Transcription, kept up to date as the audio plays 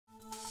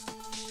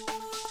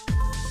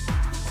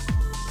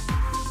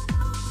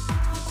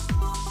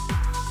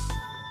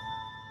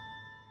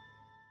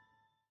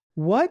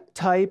What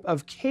type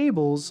of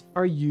cables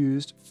are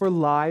used for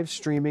live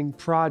streaming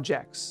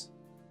projects?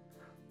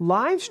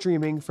 Live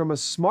streaming from a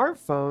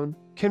smartphone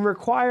can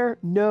require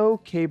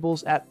no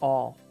cables at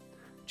all.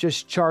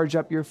 Just charge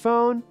up your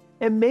phone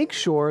and make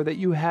sure that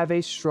you have a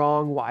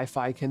strong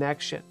Wi-Fi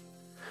connection.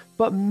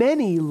 But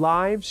many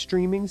live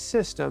streaming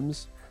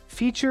systems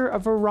feature a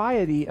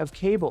variety of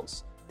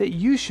cables that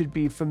you should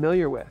be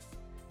familiar with,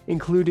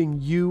 including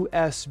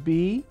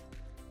USB,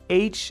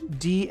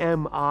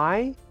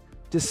 HDMI,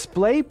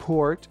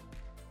 DisplayPort,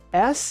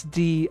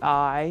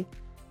 SDI,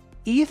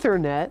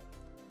 Ethernet,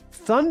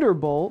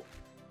 Thunderbolt,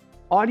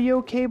 audio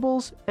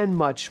cables, and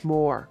much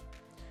more.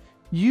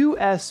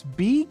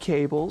 USB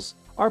cables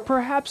are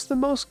perhaps the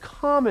most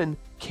common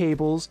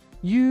cables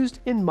used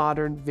in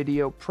modern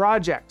video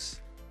projects.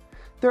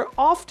 They're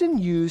often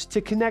used to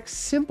connect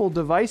simple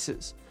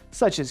devices,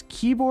 such as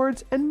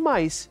keyboards and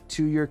mice,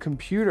 to your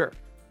computer.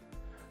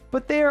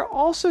 But they are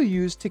also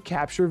used to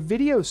capture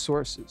video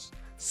sources,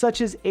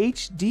 such as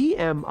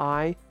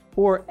HDMI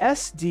or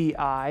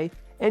SDI,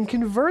 and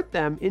convert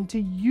them into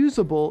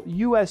usable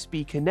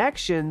USB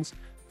connections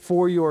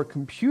for your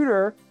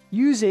computer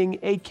using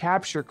a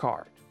capture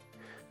card.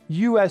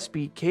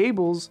 USB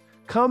cables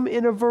come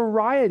in a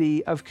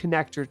variety of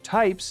connector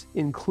types,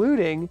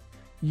 including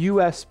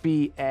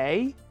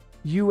USB-A,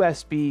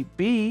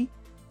 USB-B,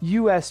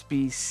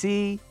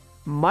 USB-C,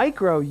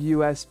 micro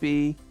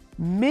USB,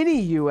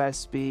 mini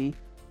USB,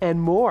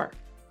 and more.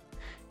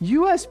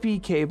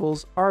 USB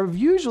cables are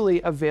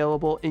usually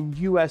available in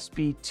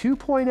USB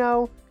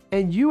 2.0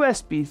 and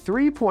USB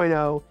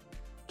 3.0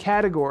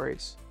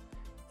 categories.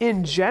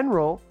 In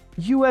general,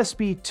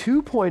 USB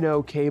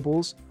 2.0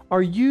 cables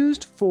are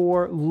used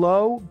for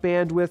low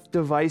bandwidth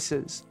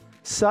devices,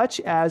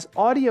 such as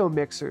audio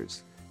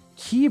mixers,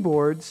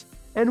 keyboards,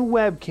 and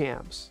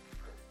webcams.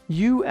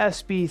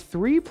 USB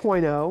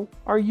 3.0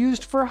 are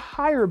used for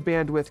higher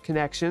bandwidth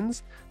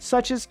connections,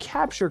 such as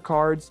capture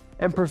cards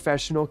and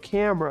professional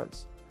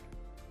cameras.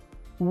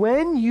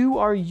 When you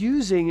are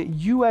using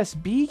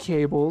USB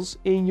cables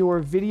in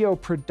your video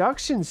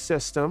production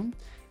system,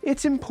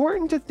 it's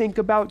important to think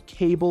about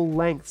cable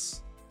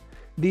lengths,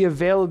 the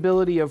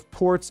availability of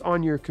ports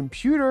on your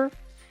computer,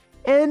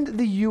 and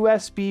the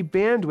USB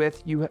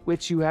bandwidth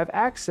which you have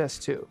access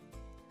to.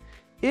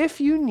 If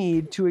you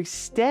need to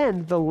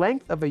extend the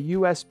length of a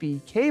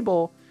USB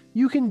cable,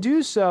 you can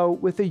do so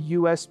with a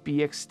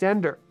USB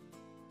extender.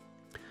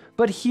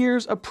 But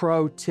here's a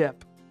pro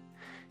tip.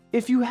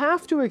 If you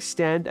have to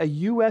extend a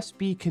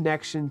USB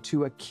connection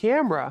to a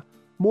camera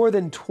more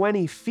than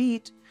 20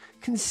 feet,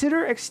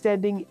 consider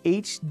extending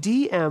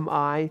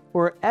HDMI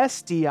or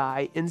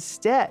SDI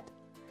instead.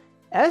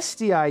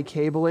 SDI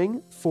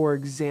cabling, for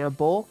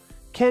example,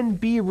 can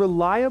be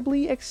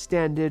reliably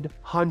extended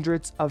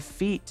hundreds of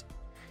feet.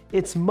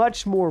 It's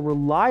much more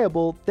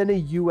reliable than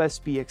a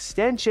USB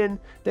extension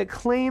that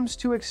claims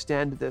to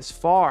extend this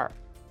far.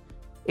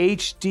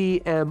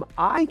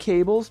 HDMI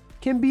cables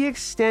can be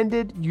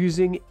extended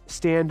using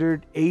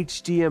standard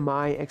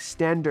HDMI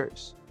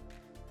extenders.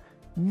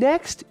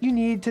 Next, you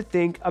need to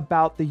think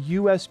about the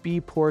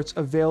USB ports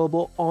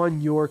available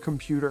on your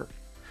computer.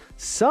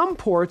 Some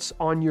ports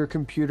on your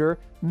computer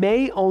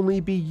may only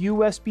be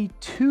USB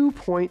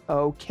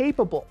 2.0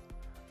 capable.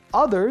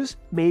 Others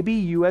may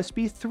be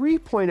USB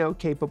 3.0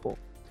 capable.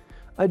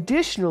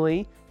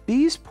 Additionally,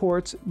 these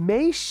ports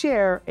may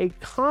share a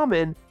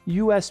common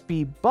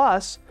USB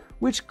bus,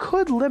 which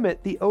could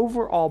limit the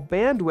overall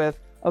bandwidth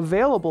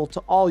available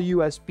to all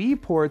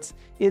USB ports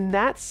in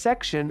that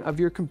section of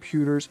your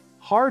computer's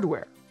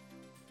hardware.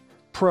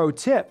 Pro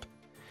tip: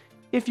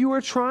 if you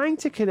are trying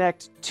to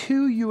connect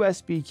two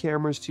USB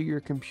cameras to your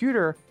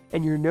computer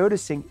and you're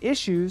noticing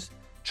issues,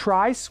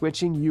 try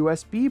switching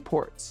USB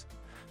ports.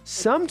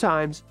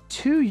 Sometimes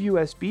two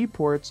USB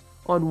ports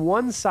on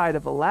one side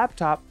of a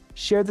laptop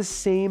share the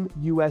same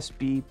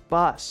USB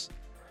bus.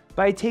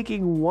 By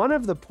taking one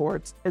of the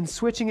ports and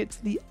switching it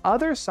to the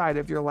other side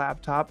of your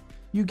laptop,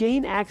 you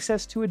gain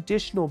access to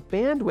additional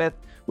bandwidth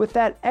with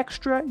that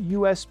extra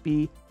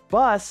USB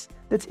bus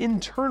that's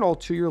internal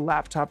to your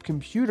laptop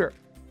computer.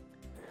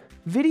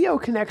 Video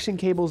connection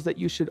cables that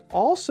you should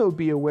also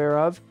be aware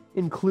of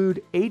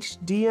include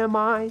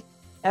HDMI,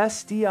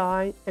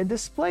 SDI, and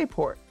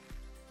DisplayPort.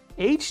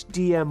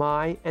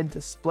 HDMI and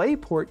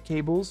DisplayPort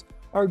cables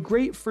are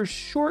great for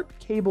short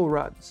cable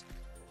runs,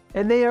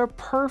 and they are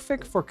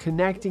perfect for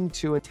connecting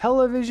to a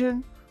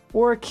television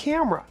or a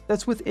camera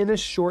that's within a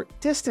short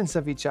distance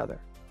of each other.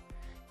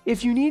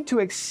 If you need to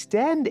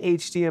extend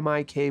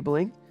HDMI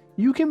cabling,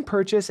 you can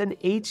purchase an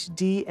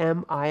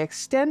HDMI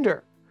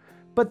extender,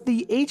 but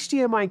the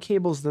HDMI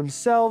cables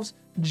themselves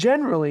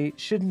generally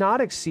should not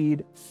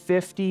exceed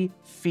 50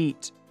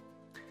 feet.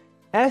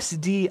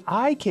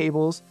 SDI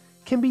cables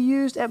can be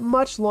used at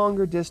much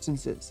longer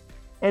distances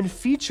and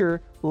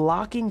feature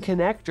locking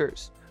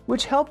connectors,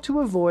 which help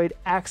to avoid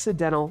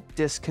accidental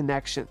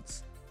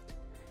disconnections.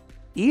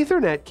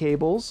 Ethernet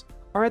cables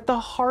are at the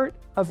heart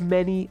of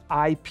many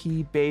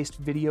IP-based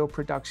video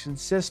production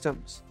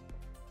systems,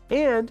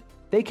 and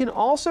They can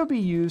also be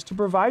used to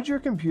provide your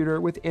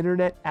computer with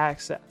internet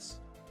access.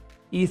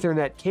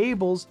 Ethernet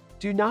cables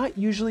do not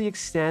usually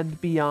extend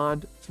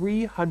beyond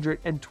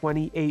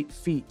 328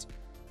 feet,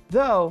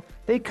 though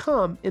they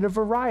come in a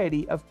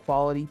variety of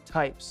quality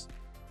types.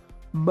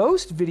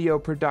 Most video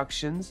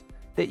productions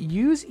that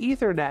use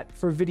Ethernet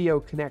for video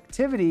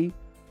connectivity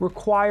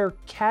require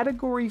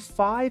Category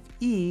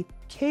 5E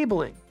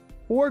cabling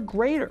or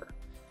greater,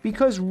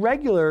 because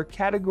regular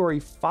Category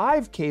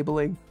 5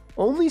 cabling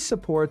only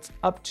supports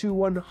up to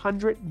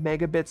 100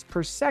 megabits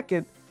per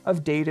second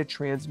of data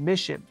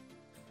transmission.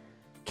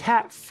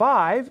 Cat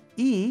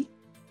 5E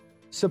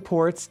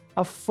supports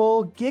a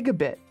full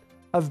gigabit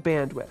of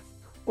bandwidth,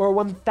 or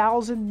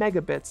 1000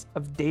 megabits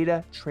of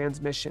data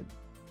transmission.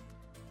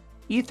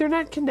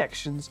 Ethernet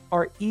connections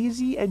are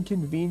easy and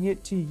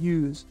convenient to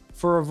use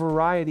for a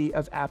variety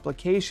of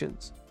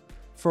applications.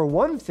 For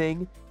one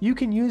thing, you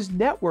can use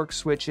network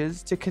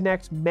switches to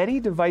connect many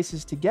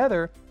devices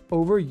together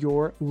over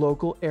your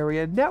local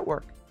area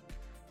network.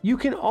 You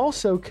can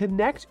also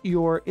connect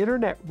your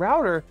internet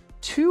router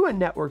to a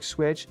network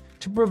switch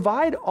to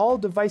provide all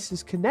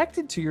devices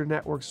connected to your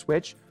network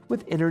switch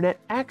with internet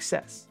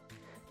access.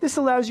 This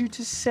allows you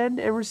to send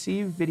and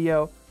receive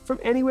video from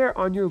anywhere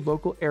on your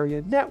local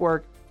area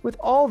network with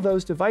all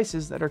those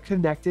devices that are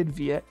connected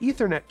via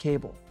Ethernet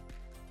cable.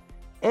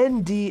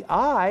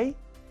 NDI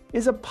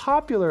is a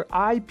popular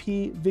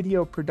IP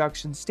video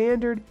production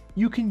standard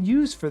you can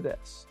use for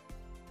this.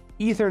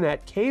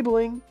 Ethernet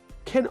cabling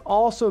can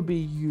also be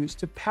used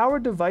to power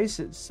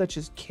devices such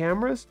as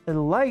cameras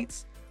and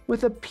lights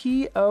with a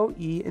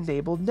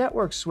PoE-enabled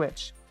network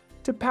switch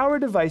to power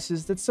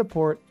devices that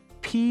support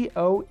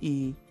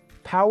PoE,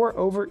 Power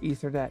over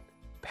Ethernet,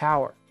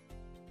 power.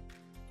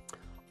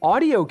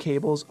 Audio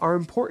cables are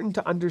important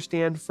to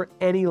understand for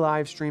any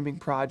live streaming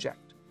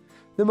project.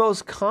 The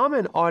most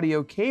common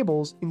audio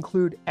cables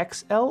include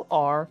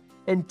XLR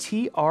and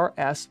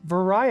TRS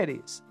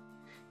varieties.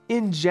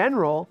 In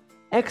general,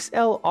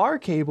 XLR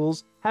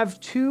cables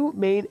have two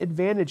main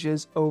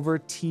advantages over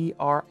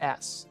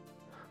TRS.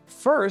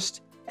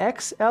 First,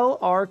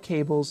 XLR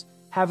cables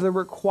have the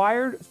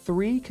required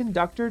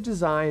 3-conductor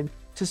design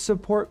to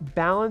support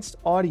balanced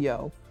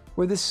audio,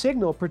 where the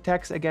signal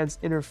protects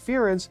against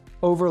interference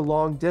over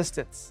long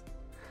distance.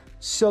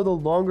 So the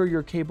longer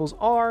your cables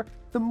are,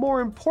 the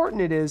more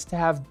important it is to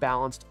have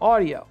balanced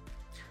audio.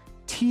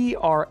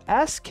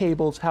 TRS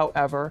cables,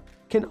 however,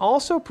 can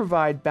also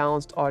provide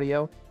balanced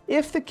audio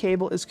if the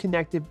cable is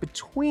connected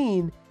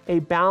between a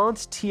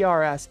balanced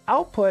TRS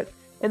output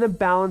and a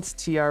balanced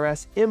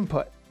TRS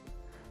input.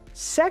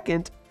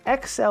 Second,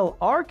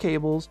 XLR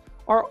cables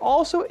are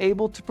also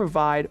able to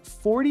provide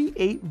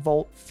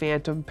 48-volt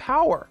phantom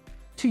power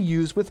to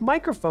use with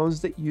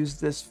microphones that use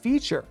this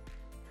feature.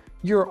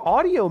 Your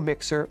audio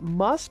mixer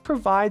must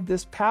provide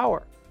this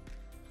power.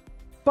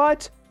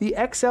 But the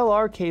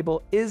XLR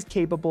cable is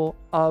capable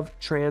of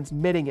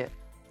transmitting it.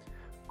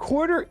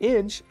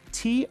 1/4-inch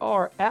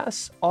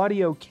TRS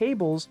audio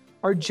cables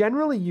are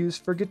generally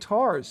used for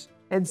guitars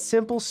and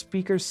simple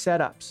speaker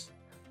setups,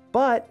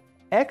 but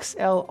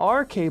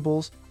XLR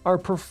cables are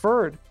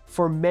preferred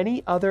for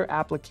many other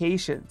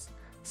applications,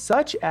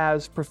 such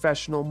as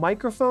professional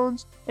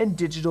microphones and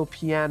digital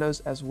pianos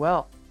as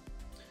well.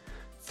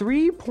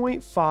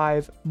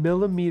 3.5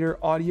 millimeter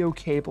audio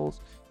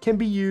cables can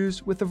be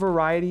used with a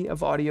variety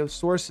of audio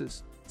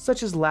sources,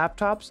 such as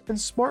laptops and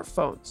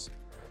smartphones.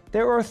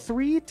 There are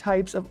 3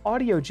 types of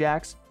audio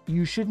jacks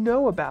you should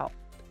know about: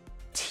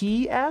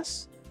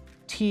 TS,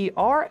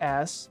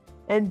 TRS,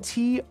 and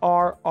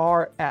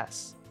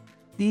TRRS.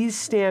 These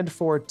stand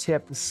for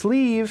tip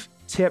sleeve,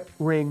 tip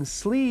ring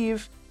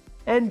sleeve,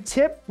 and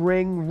tip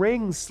ring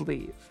ring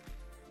sleeve.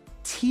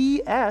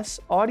 TS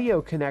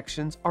audio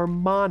connections are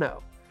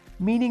mono,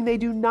 meaning they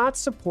do not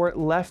support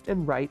left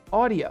and right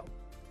audio.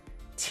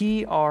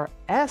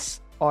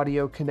 TRS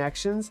audio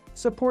connections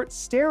support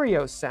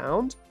stereo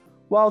sound,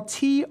 while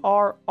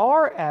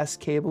TRRS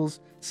cables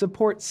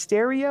support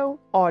stereo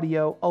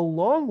audio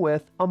along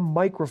with a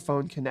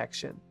microphone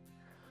connection.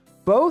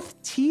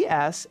 Both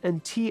TS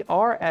and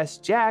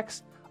TRS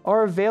jacks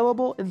are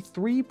available in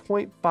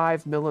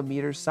 3.5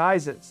 millimeter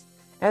sizes,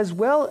 as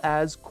well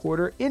as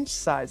 1/4-inch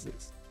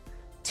sizes.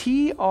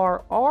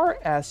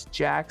 TRRS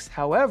jacks,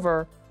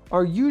 however,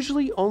 are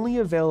usually only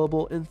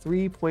available in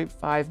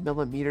 3.5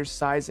 millimeter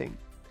sizing.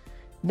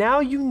 Now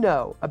you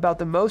know about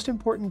the most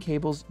important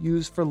cables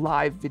used for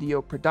live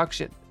video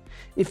production.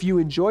 If you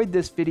enjoyed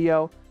this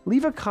video,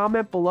 leave a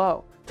comment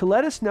below to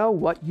let us know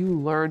what you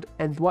learned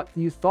and what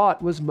you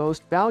thought was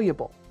most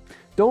valuable.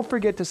 Don't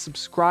forget to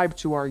subscribe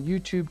to our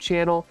YouTube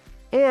channel,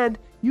 and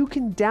you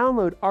can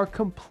download our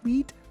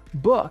complete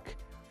book,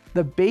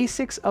 The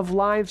Basics of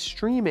Live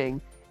Streaming,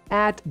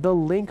 at the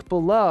link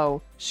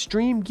below,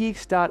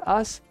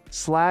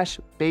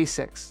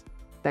 streamgeeks.us/basics.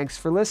 Thanks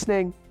for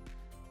listening.